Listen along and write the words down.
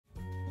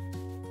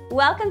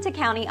Welcome to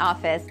County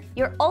Office,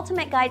 your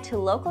ultimate guide to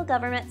local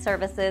government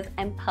services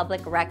and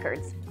public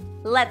records.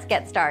 Let's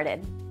get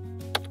started.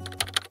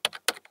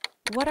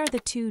 What are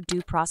the two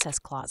due process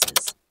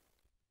clauses?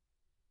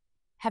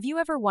 Have you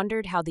ever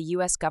wondered how the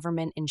U.S.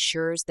 government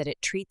ensures that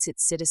it treats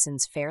its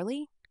citizens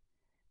fairly?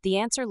 The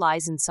answer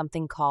lies in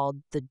something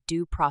called the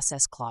due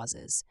process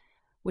clauses,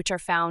 which are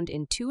found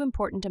in two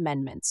important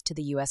amendments to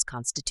the U.S.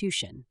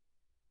 Constitution.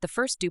 The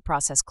first due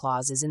process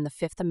clause is in the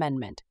Fifth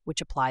Amendment, which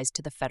applies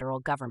to the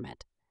federal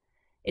government.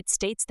 It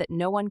states that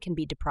no one can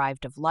be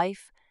deprived of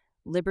life,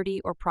 liberty,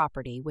 or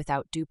property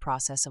without due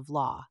process of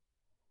law.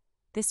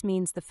 This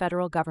means the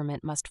federal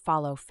government must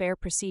follow fair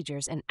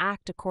procedures and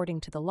act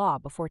according to the law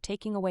before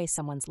taking away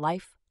someone's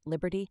life,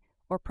 liberty,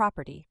 or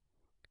property.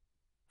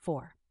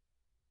 4.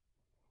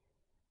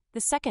 The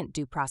second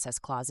due process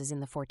clause is in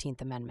the 14th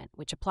Amendment,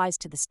 which applies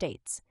to the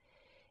states.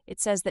 It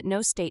says that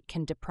no state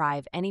can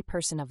deprive any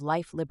person of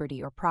life,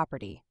 liberty, or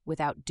property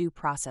without due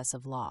process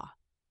of law.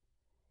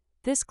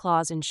 This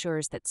clause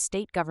ensures that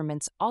state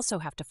governments also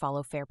have to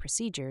follow fair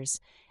procedures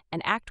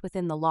and act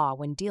within the law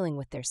when dealing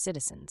with their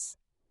citizens.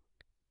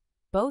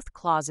 Both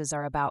clauses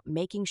are about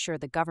making sure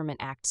the government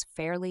acts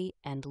fairly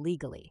and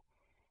legally.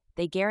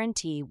 They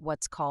guarantee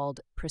what's called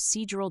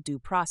procedural due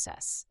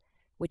process,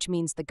 which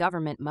means the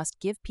government must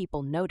give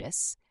people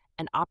notice,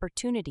 an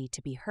opportunity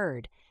to be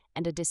heard,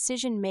 and a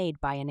decision made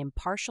by an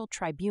impartial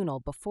tribunal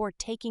before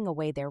taking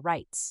away their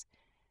rights.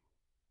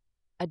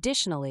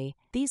 Additionally,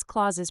 these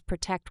clauses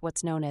protect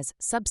what's known as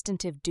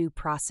substantive due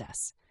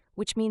process,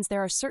 which means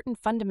there are certain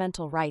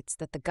fundamental rights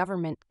that the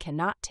government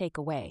cannot take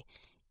away,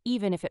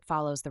 even if it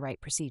follows the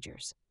right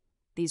procedures.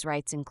 These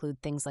rights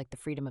include things like the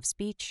freedom of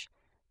speech,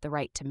 the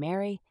right to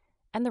marry,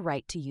 and the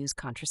right to use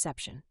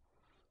contraception.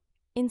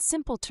 In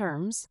simple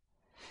terms,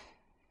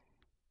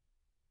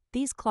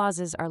 these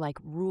clauses are like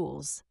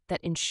rules that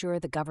ensure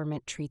the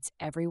government treats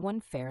everyone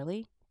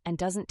fairly and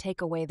doesn't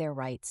take away their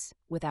rights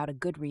without a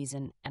good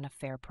reason and a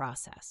fair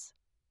process.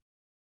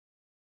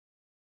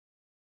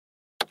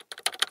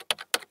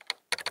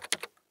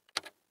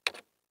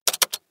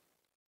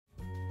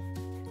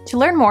 To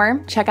learn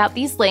more, check out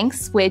these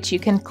links, which you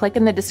can click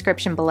in the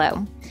description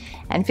below.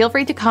 And feel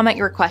free to comment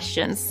your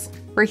questions.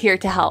 We're here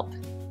to help.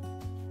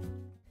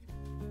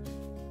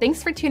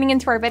 Thanks for tuning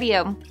into our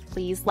video.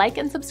 Please like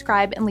and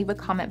subscribe and leave a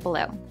comment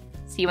below.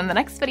 See you in the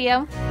next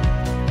video.